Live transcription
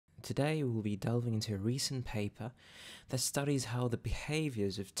Today we'll be delving into a recent paper that studies how the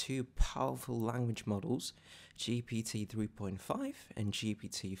behaviors of two powerful language models, GPT-3.5 and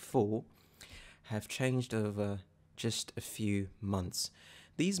GPT-4, have changed over just a few months.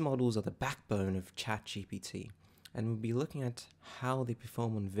 These models are the backbone of ChatGPT, and we'll be looking at how they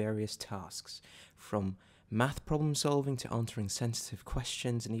perform on various tasks, from math problem solving to answering sensitive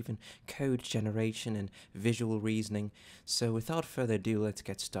questions and even code generation and visual reasoning. So without further ado, let's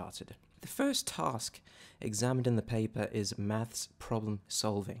get started. The first task examined in the paper is maths problem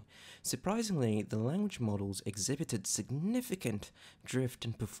solving. Surprisingly, the language models exhibited significant drift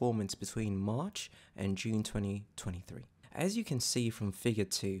in performance between March and June 2023. As you can see from Figure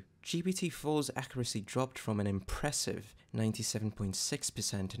 2, GPT-4's accuracy dropped from an impressive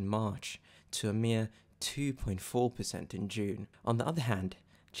 97.6% in March to a mere 2.4% in June. On the other hand,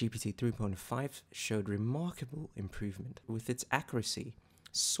 GPT-3.5 showed remarkable improvement, with its accuracy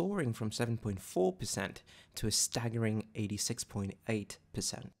soaring from 7.4% to a staggering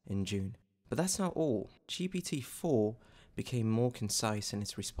 86.8% in June. But that's not all. GPT-4 became more concise in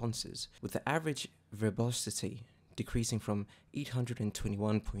its responses, with the average verbosity decreasing from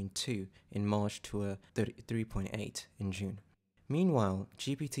 821.2 in March to a 33.8 in June. Meanwhile,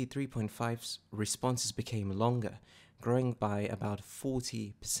 GPT-3.5's responses became longer, growing by about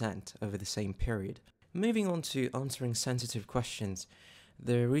 40% over the same period. Moving on to answering sensitive questions,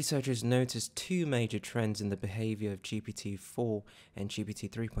 the researchers noticed two major trends in the behavior of GPT-4 and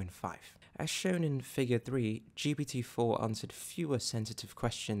GPT-3.5. As shown in Figure 3, GPT-4 answered fewer sensitive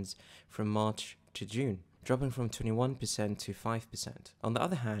questions from March to June, dropping from 21% to 5%. On the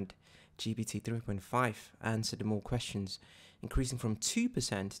other hand, GPT-3.5 answered more questions, increasing from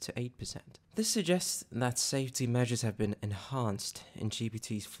 2% to 8%. This suggests that safety measures have been enhanced in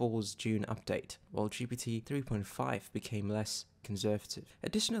GPT-4's June update, while GPT-3.5 became less conservative.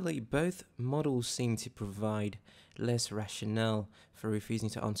 Additionally, both models seem to provide less rationale for refusing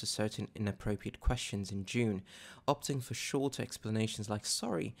to answer certain inappropriate questions in June, opting for shorter explanations like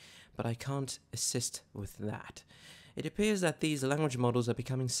 "sorry, but I can't assist with that." It appears that these language models are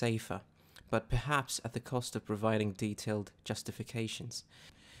becoming safer, but perhaps at the cost of providing detailed justifications.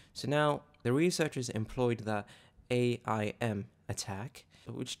 So now, the researchers employed the AIM attack,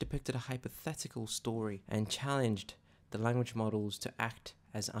 which depicted a hypothetical story and challenged the language models to act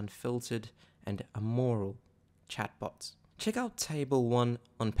as unfiltered and amoral chatbots. Check out Table 1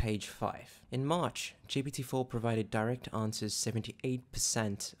 on page 5. In March, GPT-4 provided direct answers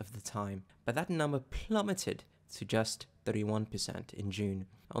 78% of the time, but that number plummeted to just 31% in June.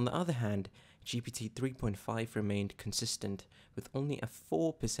 On the other hand, GPT-3.5 remained consistent, with only a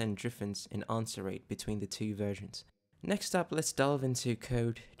 4% difference in answer rate between the two versions. Next up, let's delve into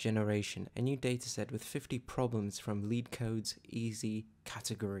code generation. A new dataset with 50 problems from LeetCode's Easy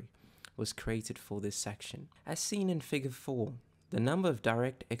category was created for this section. As seen in Figure 4, the number of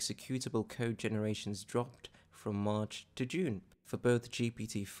direct executable code generations dropped from March to June for both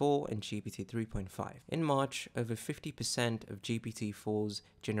GPT-4 and GPT-3.5. In March, over 50% of GPT-4's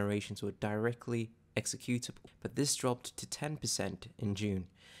generations were directly executable, but this dropped to 10% in June.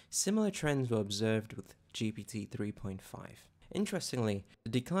 Similar trends were observed with GPT-3.5. Interestingly, the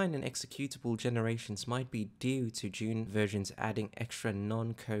decline in executable generations might be due to June versions adding extra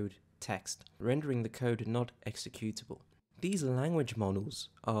non-code text, rendering the code not executable. These language models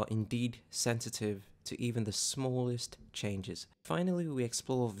are indeed sensitive to even the smallest changes. Finally, we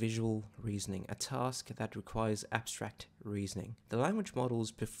explore visual reasoning, a task that requires abstract reasoning. The language model's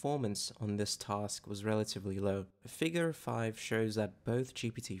performance on this task was relatively low. Figure 5 shows that both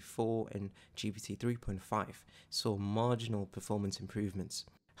GPT-4 and GPT-3.5 saw marginal performance improvements.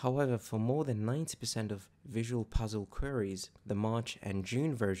 However, for more than 90% of visual puzzle queries, the March and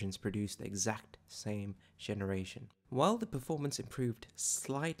June versions produced the exact same generation. While the performance improved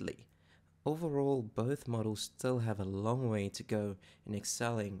slightly, overall, both models still have a long way to go in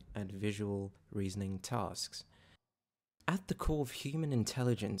excelling at visual reasoning tasks. At the core of human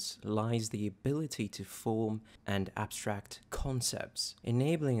intelligence lies the ability to form and abstract concepts,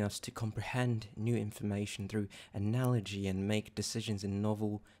 enabling us to comprehend new information through analogy and make decisions in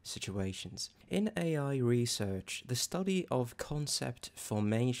novel situations. In AI research, the study of concept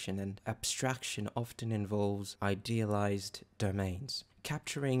formation and abstraction often involves idealized domains,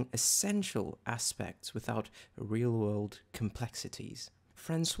 capturing essential aspects without real-world complexities.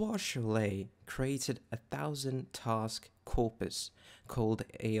 Francois Chollet created a 1,000-task corpus called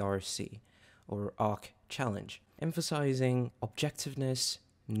ARC, or ARC Challenge, emphasizing objectiveness,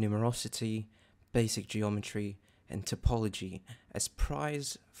 numerosity, basic geometry, and topology as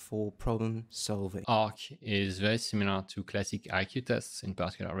prize for problem solving. ARC is very similar to classic IQ tests, in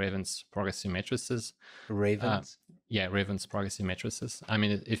particular Raven's progressive matrices. Ravens? Yeah, Raven's progressive matrices. I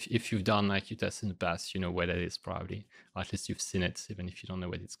mean, if you've done IQ tests in the past, you know where that is probably, or at least you've seen it, even if you don't know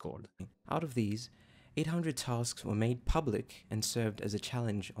what it's called. Out of these, 800 tasks were made public and served as a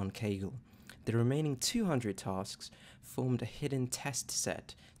challenge on Kaggle. The remaining 200 tasks formed a hidden test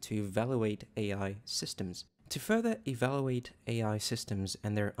set to evaluate AI systems. To further evaluate AI systems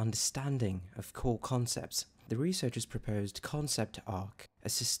and their understanding of core concepts, the researchers proposed ConceptARC, a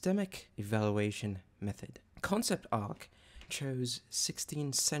systemic evaluation method. ConceptARC chose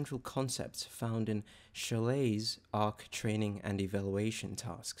 16 central concepts found in Cholet's ARC training and evaluation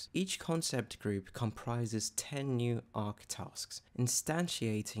tasks. Each concept group comprises 10 new ARC tasks,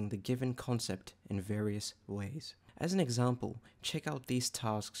 instantiating the given concept in various ways. As an example, check out these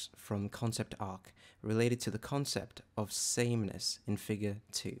tasks from ConceptARC related to the concept of sameness in Figure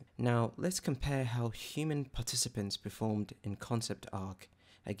 2. Now, let's compare how human participants performed in ConceptARC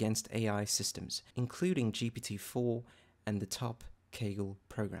against AI systems, including GPT-4 and the top Kaggle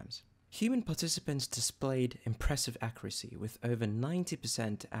programs. Human participants displayed impressive accuracy with over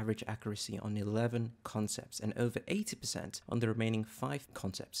 90% average accuracy on 11 concepts and over 80% on the remaining 5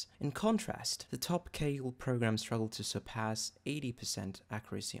 concepts. In contrast, the top Kaggle program struggled to surpass 80%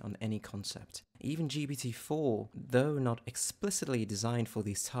 accuracy on any concept. Even GPT-4, though not explicitly designed for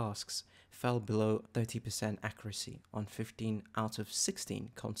these tasks, fell below 30% accuracy on 15 out of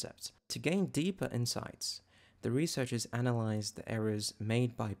 16 concepts. To gain deeper insights, the researchers analyzed the errors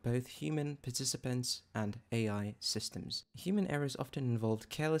made by both human participants and AI systems. Human errors often involved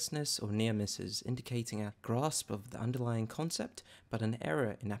carelessness or near misses, indicating a grasp of the underlying concept but an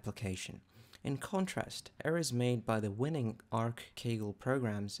error in application. In contrast, errors made by the winning ARC Kaggle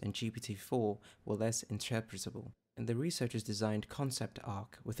programs and GPT-4 were less interpretable. And the researchers designed ConceptARC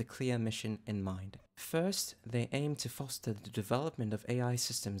with a clear mission in mind. First, they aim to foster the development of AI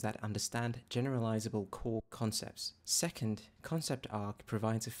systems that understand generalizable core concepts. Second, ConceptARC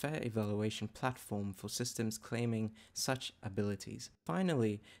provides a fair evaluation platform for systems claiming such abilities.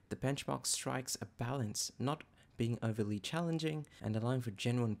 Finally, the benchmark strikes a balance, not being overly challenging and allowing for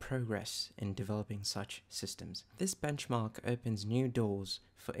genuine progress in developing such systems. This benchmark opens new doors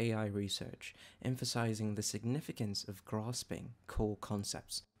for AI research, emphasizing the significance of grasping core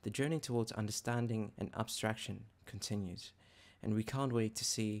concepts. The journey towards understanding and abstraction continues, and we can't wait to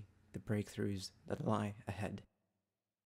see the breakthroughs that lie ahead.